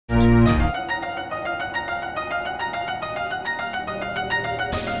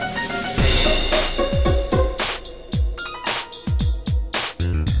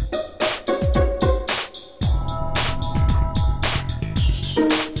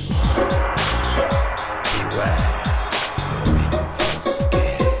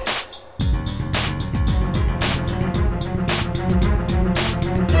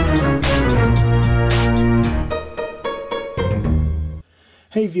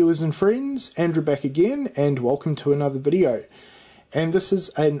Hey viewers and friends, Andrew back again and welcome to another video. And this is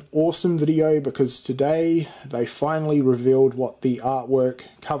an awesome video because today they finally revealed what the artwork,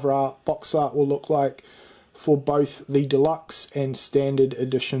 cover art, box art will look like for both the deluxe and standard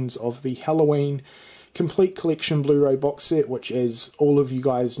editions of the Halloween Complete Collection Blu-ray box set, which, as all of you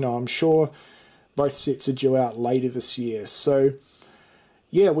guys know I'm sure, both sets are due out later this year. So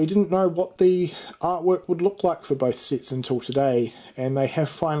yeah, we didn't know what the artwork would look like for both sets until today, and they have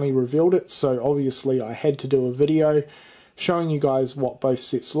finally revealed it, so obviously I had to do a video showing you guys what both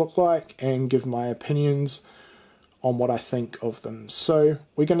sets look like and give my opinions on what I think of them. So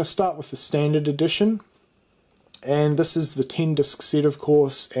we're going to start with the standard edition, and this is the 10 disc set of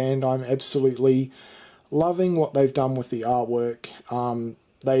course, and I'm absolutely loving what they've done with the artwork.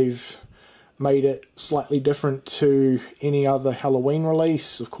 They've made it slightly different to any other Halloween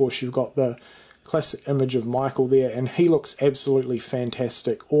release. Of course, you've got the classic image of Michael there, and he looks absolutely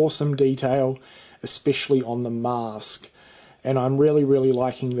fantastic. Awesome detail, especially on the mask, and I'm really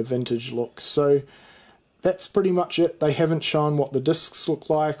liking the vintage look. So that's pretty much it. They haven't shown what the discs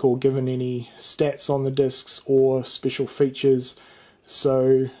look like or given any stats on the discs or special features,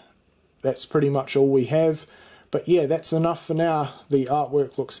 so that's pretty much all we have. But yeah, that's enough for now. The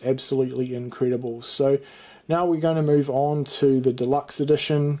artwork looks absolutely incredible. So now we're going to move on to the deluxe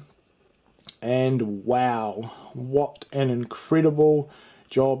edition. And wow, what an incredible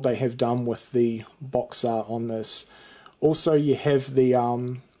job they have done with the box art on this. Also, you have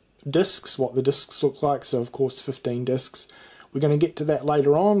the discs, what the discs look like. So of course 15 discs. We're going to get to that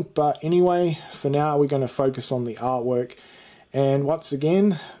later on. But anyway, for now we're going to focus on the artwork. And once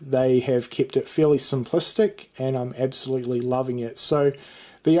again, they have kept it fairly simplistic, and I'm absolutely loving it. So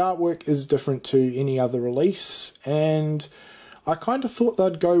the artwork is different to any other release, and I kind of thought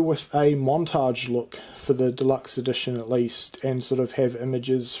they'd go with a montage look for the deluxe edition at least, and sort of have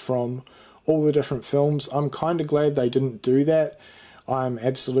images from all the different films. I'm kind of glad they didn't do that. I'm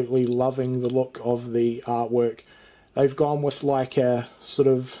absolutely loving the look of the artwork. They've gone with like a sort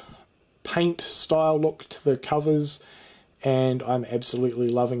of paint style look to the covers, and I'm absolutely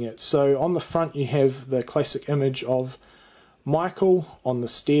loving it. So on the front you have the classic image of Michael on the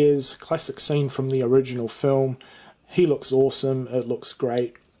stairs, classic scene from the original film. He looks awesome, it looks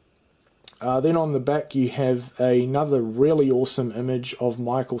great. Then on the back you have another really awesome image of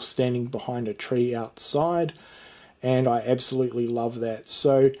Michael standing behind a tree outside, and I absolutely love that.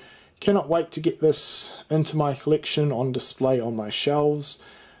 So cannot wait to get this into my collection on display on my shelves.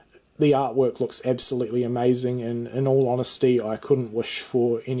 The artwork looks absolutely amazing, and in all honesty I couldn't wish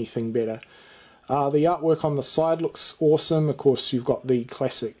for anything better. The artwork on the side looks awesome. Of course you've got the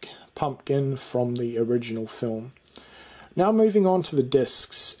classic pumpkin from the original film. Now moving on to the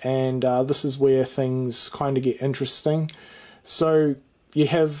discs, and this is where things kind of get interesting. So you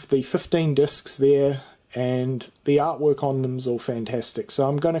have the 15 discs there, and the artwork on them is all fantastic. So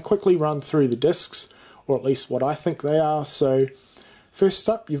I'm going to quickly run through the discs, or at least what I think they are. So first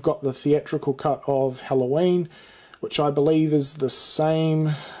up, you've got the theatrical cut of Halloween, which I believe is the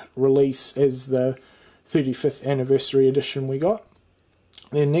same release as the 35th anniversary edition we got.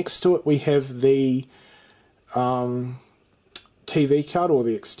 Then next to it we have the TV cut, or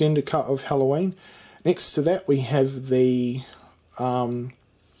the extended cut of Halloween. Next to that we have the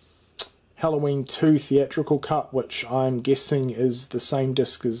Halloween 2 theatrical cut, which I'm guessing is the same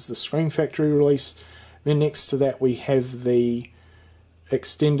disc as the Scream Factory release. Then next to that we have the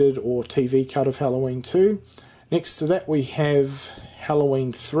extended or TV cut of Halloween 2. Next to that we have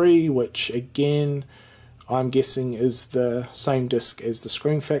Halloween 3, which again I'm guessing is the same disc as the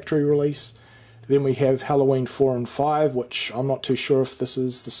Scream Factory release. Then we have Halloween 4 and 5, which I'm not too sure if this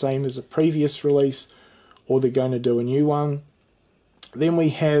is the same as a previous release or they're going to do a new one. Then we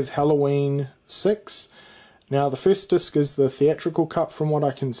have Halloween 6. Now the first disc is the theatrical cut from what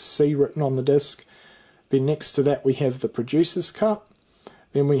I can see written on the disc. Then next to that we have the producer's cut.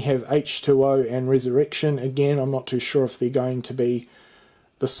 Then we have H2O and Resurrection. Again, I'm not too sure if they're going to be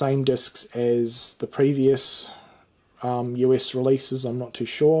the same discs as the previous US releases. I'm not too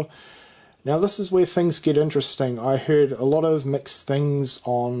sure. Now this is where things get interesting. I heard a lot of mixed things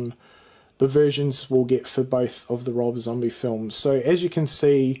on the versions we'll get for both of the Rob Zombie films. So as you can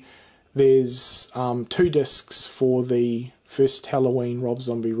see, there's 2 discs for the first Halloween Rob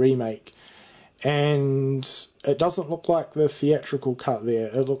Zombie remake. And it doesn't look like the theatrical cut there.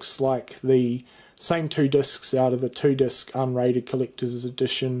 It looks like the same 2 discs out of the 2-disc unrated collector's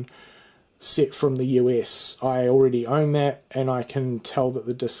edition set from the US. I already own that, and I can tell that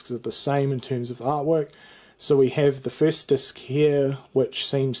the discs are the same in terms of artwork. So we have the first disc here, which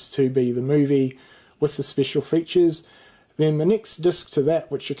seems to be the movie with the special features. Then the next disc to that,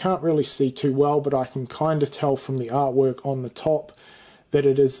 which you can't really see too well, but I can kind of tell from the artwork on the top that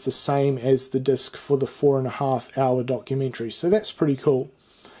it is the same as the disc for the 4.5 hour documentary. So that's pretty cool.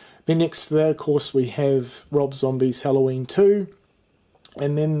 Then next to that, of course, we have Rob Zombie's Halloween 2.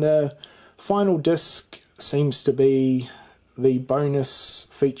 And then the final disc seems to be the bonus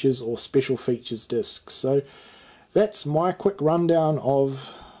features or special features disc. So that's my quick rundown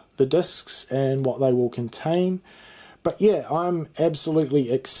of the discs and what they will contain. But yeah, I'm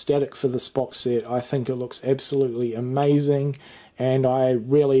absolutely ecstatic for this box set. I think it looks absolutely amazing, and I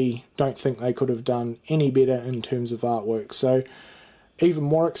really don't think they could have done any better in terms of artwork. So even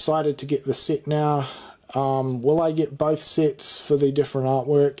more excited to get the set now. Will I get both sets for the different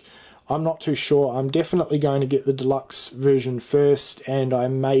artwork? I'm not too sure. I'm definitely going to get the deluxe version first, and I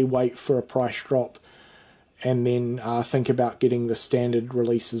may wait for a price drop and then think about getting the standard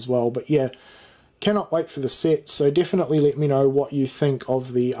release as well. But yeah, cannot wait for the set. So definitely let me know what you think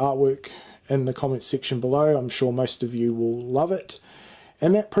of the artwork in the comment section below. I'm sure most of you will love it.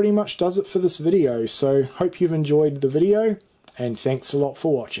 And that pretty much does it for this video. So hope you've enjoyed the video, and thanks a lot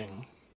for watching.